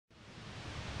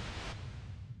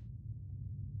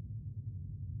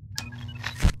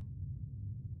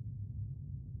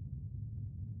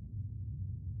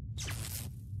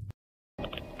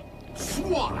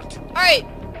Alright.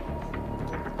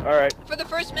 Alright. For the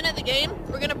first minute of the game,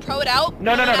 we're gonna pro it out.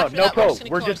 No pro.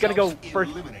 We're just gonna go ourselves.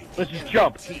 first. Let's just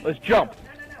jump. Let's jump.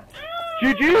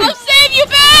 GG! I'll save you,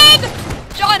 Ben!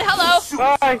 John, hello.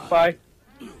 Bye. Bye.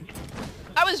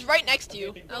 I was right next to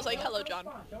you. I was like, hello, John.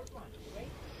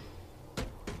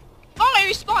 Oh, I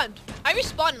respawned. I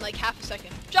respawned in like half a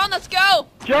second. John, let's go.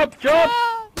 Jump!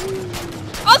 Ah.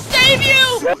 I'll save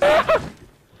you!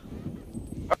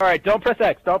 Alright, don't press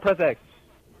X. Don't press X.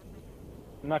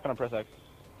 I'm not gonna press X.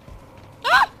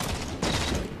 Ah!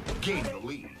 Gain the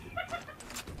lead.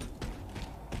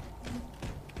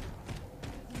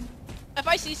 If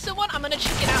I see someone, I'm gonna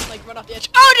chicken out and like run off the edge.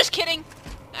 Oh, just kidding.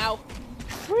 Ow.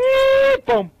 Whee!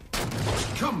 Boom.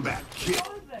 Comeback kill.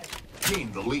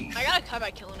 Gain the lead. I gotta come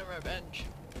back killing a revenge.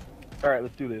 Alright,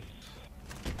 let's do this.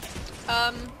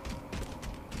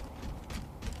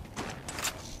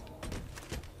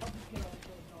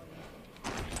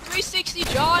 360,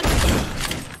 John.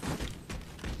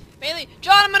 Bailey,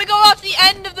 John, I'm gonna go off the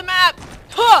end of the map.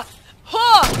 Huh,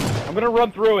 huh. I'm gonna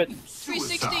run through it.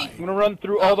 360. I'm gonna run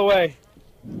through all the way.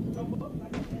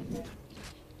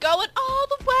 Going all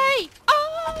the way.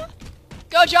 Ah.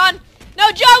 Go, John.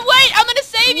 No, John, wait. I'm gonna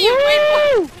save you.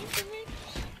 Wait for me.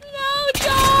 No,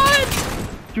 John.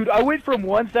 Dude, I went from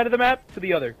one side of the map to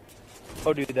the other.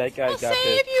 Oh, dude, that guy I'll got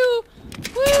save this. you.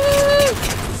 Woo.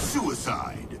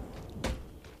 Suicide.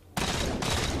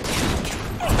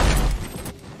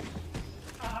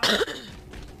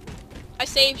 I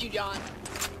saved you, John.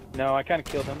 No, I kind of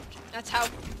killed him. That's how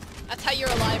you're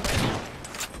alive right now.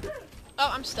 Oh,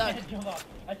 I'm stuck.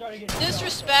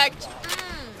 Disrespect.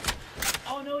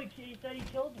 Oh no, he said he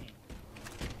killed me.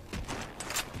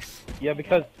 Yeah,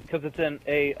 because it's an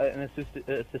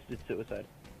assisted suicide.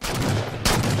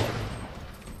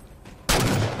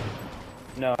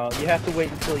 No, you have to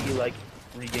wait until you like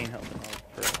regain health and all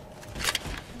first.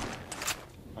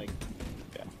 Like,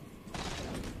 yeah.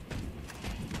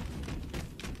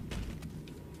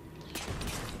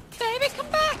 Baby, come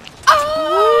back.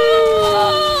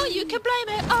 Oh, you can blame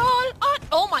it all on.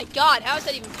 Oh my God, how is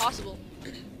that even possible?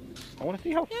 I want to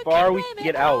see how You far can we blame can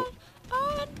it get out.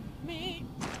 all on me.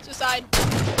 Suicide.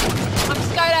 I'm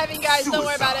skydiving, guys. Don't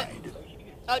worry about it.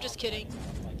 Oh, just kidding.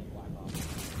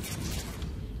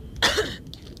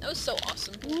 That was so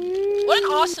awesome. What an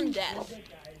awesome death.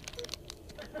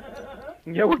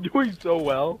 Yeah, we're doing so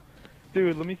well.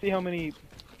 Dude, let me see how many...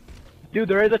 Dude,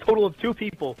 there is a total of 2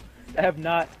 people that have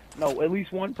not... No, at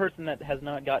least 1 person that has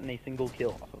not gotten a single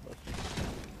kill off of us.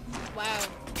 Wow.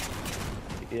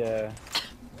 Yeah.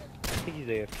 I think he's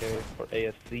AFK, or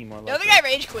AFC more The like other guy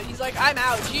rage quit. He's like, I'm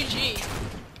out. GG.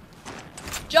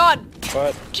 John.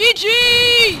 But...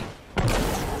 GG!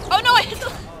 Oh no, I hit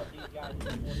the...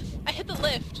 I hit the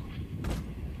lift.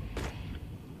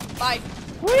 Bye.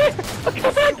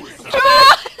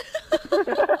 John!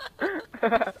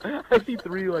 I see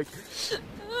 3, like...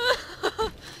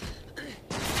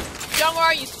 John, where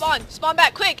are you? Spawn. Spawn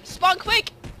back, quick. Spawn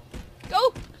quick.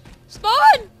 Go.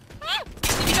 Spawn. Ah.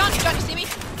 See me, John? John, you see me?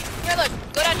 Here, look.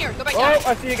 Go down here. Go back down. Oh,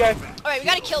 I see you guys. Alright, we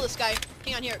gotta kill this guy.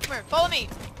 Hang on here. Come here. Follow me.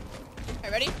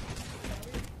 Alright, ready?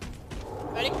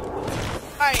 Ready?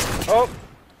 Alright. Oh.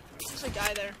 There's a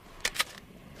guy there.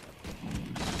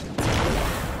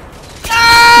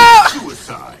 No!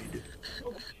 Suicide.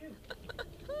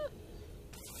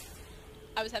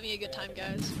 I was having a good time,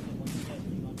 guys.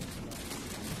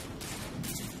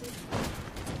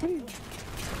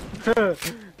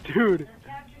 Dude.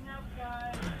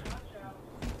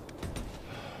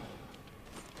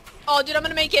 Oh, dude, I'm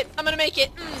gonna make it. I'm gonna make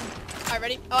it. Alright,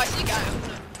 ready? Oh, I see a guy.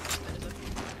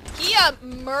 He,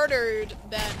 murdered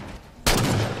Ben.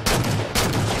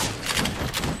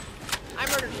 I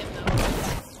murdered him, though.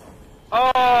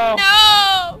 Oh.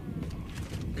 No!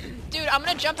 Dude, I'm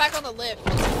gonna jump back on the lift.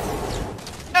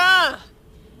 Ah!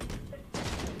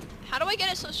 How do I get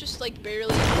it so it's just, like,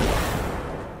 barely...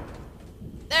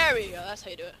 There we go. That's how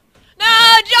you do it. No,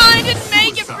 John, it didn't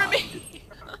make it for me.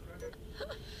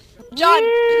 John,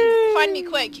 find me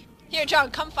quick. Here,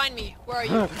 John, come find me. Where are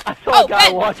you? I saw a guy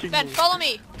Ben, watching Ben, me. follow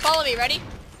me. Follow me. Ready?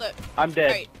 Look. I'm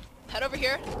dead. Alright, head over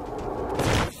here.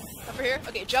 Over here.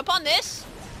 Okay, jump on this.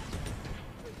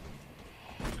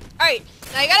 Alright,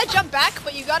 now you gotta jump back,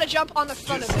 but you gotta jump on the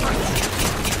front of it.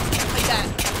 Like that.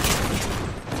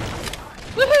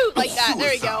 Woohoo! Like that.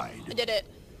 There you go. I did it.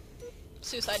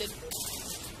 Suicided.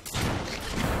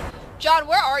 John,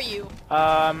 where are you?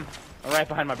 I'm right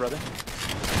behind my brother.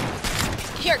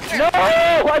 Here, come here. No!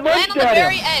 I Land lunged on the at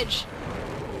very him! edge.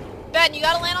 Ben, you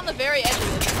gotta land on the very edge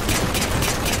of it.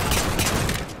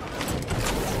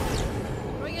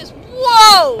 Where he goes?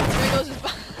 Whoa! There he goes.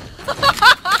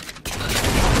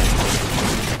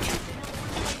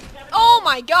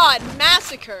 my god,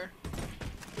 massacre.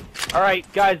 Alright,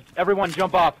 guys, everyone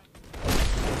jump off.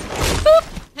 Boop.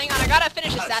 Hang on, I gotta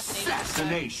finish assassinating.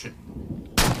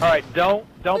 Assassination. Alright, don't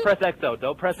press X though.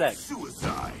 Don't press X.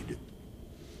 Suicide.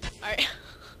 Alright.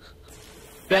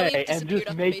 Stay and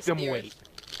just make them wait.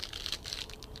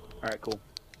 Alright, cool.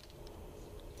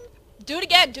 Do it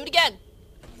again, do it again.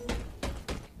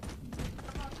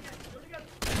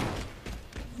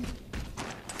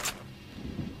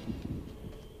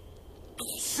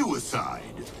 Suicide.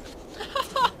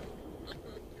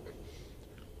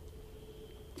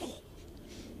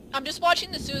 I'm just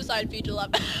watching the suicide feature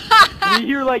lab. We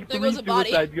hear like There 3 goes a body.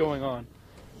 suicides going on.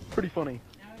 Pretty funny.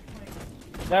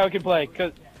 Now we can play,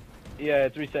 cause yeah,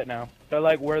 it's reset now. They're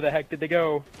like, where the heck did they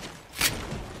go?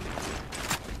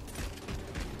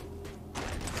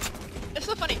 It's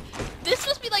so funny. This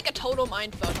must be like a total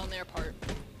mindfuck on their part.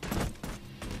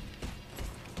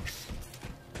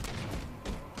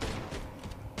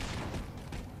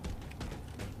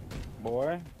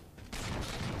 Boy.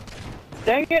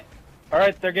 Dang it!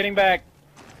 Alright, they're getting back.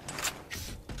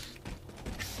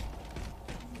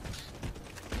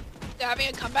 They're having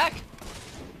a comeback.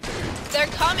 Their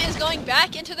cum is going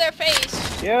back into their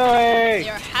face. Yay!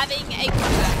 They're having a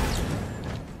comeback.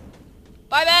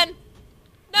 Bye, Ben.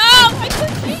 No, I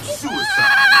couldn't make it.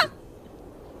 Ah!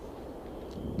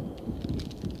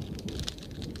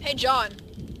 Hey, John.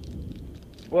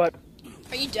 What?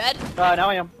 Are you dead? Now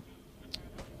I am.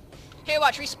 Here,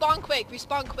 watch. Respawn quick.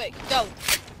 Respawn quick. Go.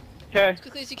 Okay. As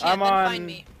quickly as you can. I'm then on. find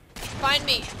me. Find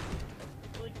me.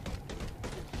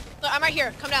 Look, I'm right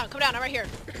here. Come down. Come down. I'm right here.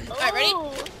 Alright, ready?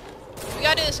 We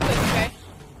gotta do this quick, okay?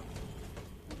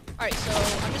 Alright, so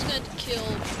I'm just gonna kill...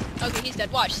 Okay, he's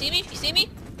dead. Watch. See me? You see me?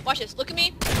 Watch this. Look at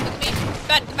me. Look at me.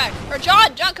 Ben, come back. Or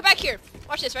John! John, come back here.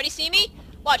 Watch this. Ready? See me?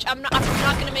 Watch. I'm not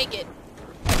gonna make it.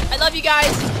 I love you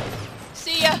guys.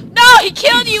 See ya. No! He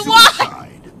killed you! Why? Suicide.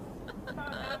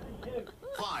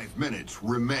 5 minutes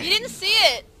remain. You didn't see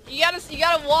it. You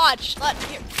gotta watch.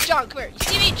 Here, John, come here. You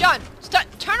see me? John,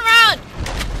 turn around.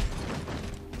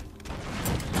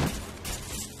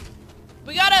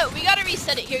 We gotta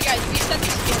reset it. Here, guys, reset the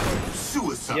scoreboard.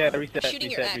 Suicide. Yeah, reset,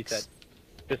 Shooting your reset, ex.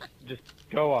 reset. Just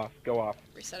go off, go off.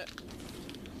 Reset it.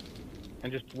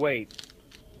 And just wait.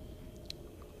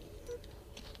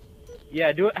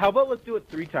 Yeah, do it. How about let's do it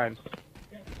 3 times?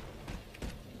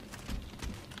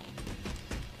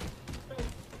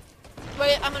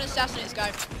 Wait, I'm gonna assassinate this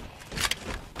guy.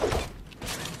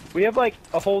 We have like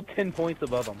a whole 10 points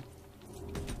above them.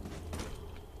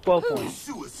 12 points.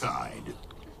 Suicide.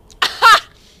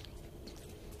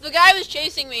 The guy was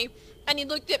chasing me, and he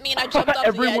looked at me, and I jumped off the edge,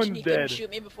 Everyone's and he couldn't dead. shoot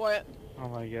me before it. Oh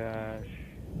my gosh.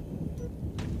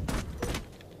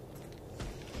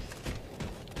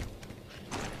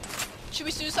 Should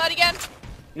we suicide again?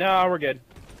 No, we're good.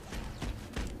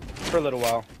 For a little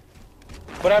while.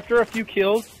 But after a few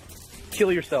kills,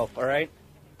 kill yourself, alright?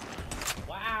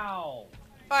 Wow.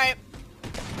 Alright.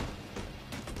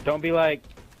 Don't be like...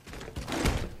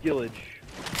 Gillage.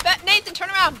 Nathan, turn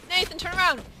around! Nathan, turn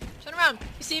around! Turn around!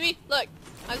 You see me? Look.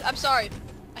 I'm sorry.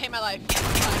 I hate my life.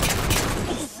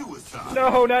 Suicide.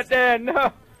 No, not Dan,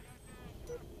 no!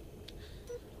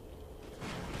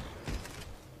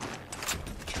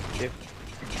 If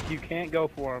you can't go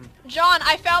for him. John,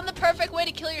 I found the perfect way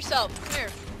to kill yourself. Come here.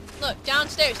 Look,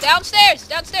 downstairs. Downstairs!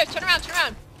 Downstairs! Turn around, turn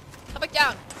around. Come back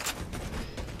down.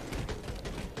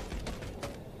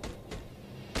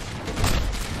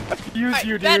 Use Alright,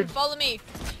 you, Ben, dude. follow me.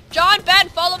 John, Ben,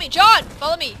 follow me. John,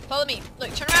 follow me. Follow me.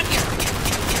 Look, turn around here.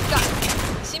 John,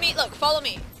 see me? Look, follow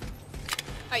me.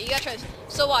 Alright, you gotta try this.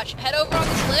 So watch, head over on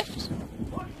this lift,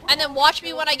 and then watch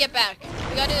me when I get back.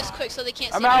 We gotta do this quick so they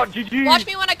can't see I'm me. out, GG. Watch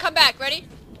me when I come back. Ready?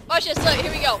 Watch this. Look,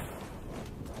 here we go.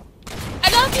 I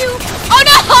love you. Oh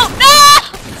no!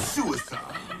 No! Suicide.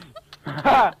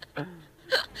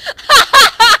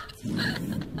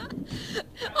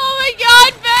 Oh my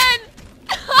God, Ben!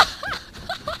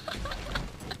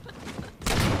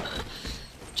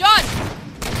 John,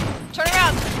 turn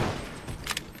around.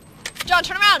 John,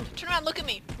 turn around. Turn around. Look at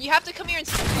me. You have to come here and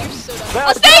save me. You're so dumb.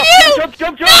 I'll save you! Jump,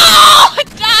 jump, jump! No! I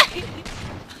died.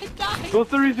 I died. That's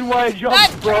the reason why I jumped,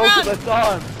 Ben, bro, turn around. 'cause I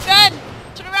saw him. Ben,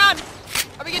 turn around.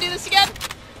 Are we gonna do this again?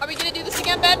 Are we gonna do this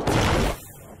again, Ben?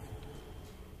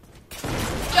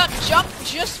 John, jump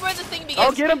just where the thing begins.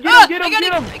 Oh, get him, Ah, get him, I got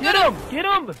get him, I get got him, get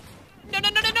him! No, no,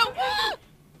 no, no, no.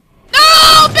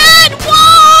 No, Ben,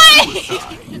 why?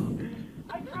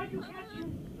 I tried to catch you.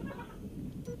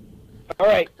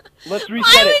 Alright, let's Why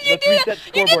reset would it. you Let's do reset that? the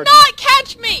You did scoreboard. not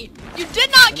catch me. You did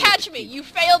not catch me. You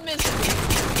failed miserably.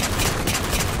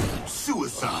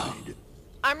 Suicide.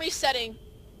 I'm resetting.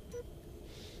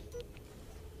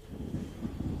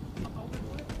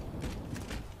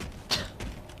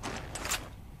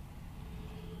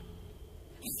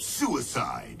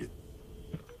 Suicide.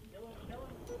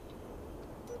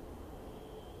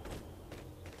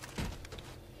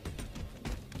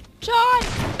 John!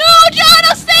 No, John,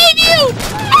 I'll save you!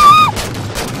 Ah!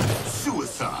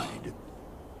 Suicide.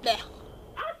 There.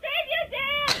 I'll save you,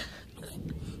 Dad!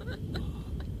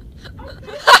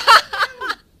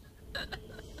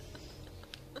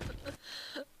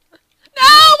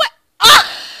 No! Ah!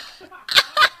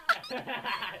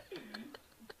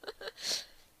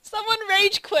 Someone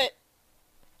rage quit.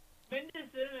 Bender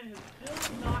Cinnamon has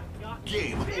still not got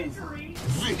Game over. victory.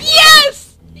 Victory.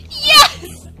 Yes!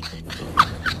 Yes!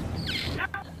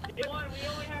 We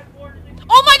only had 4 to 6.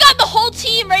 Oh my god, the whole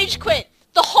team rage quit.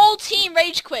 The whole team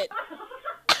rage quit.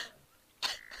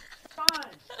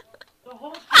 Fine. The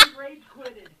whole team rage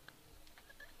quitted.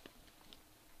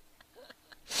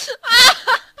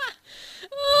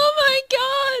 Oh my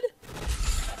god!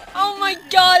 Oh my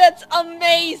god, that's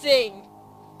amazing!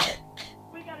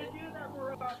 We gotta do that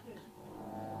more often.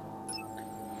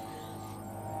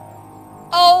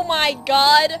 Oh my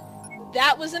god,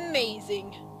 that was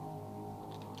amazing.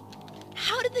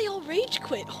 How did they all rage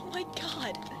quit? Oh my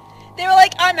god. They were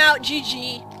like, I'm out,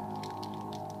 GG.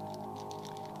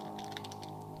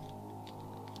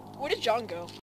 Where did John go?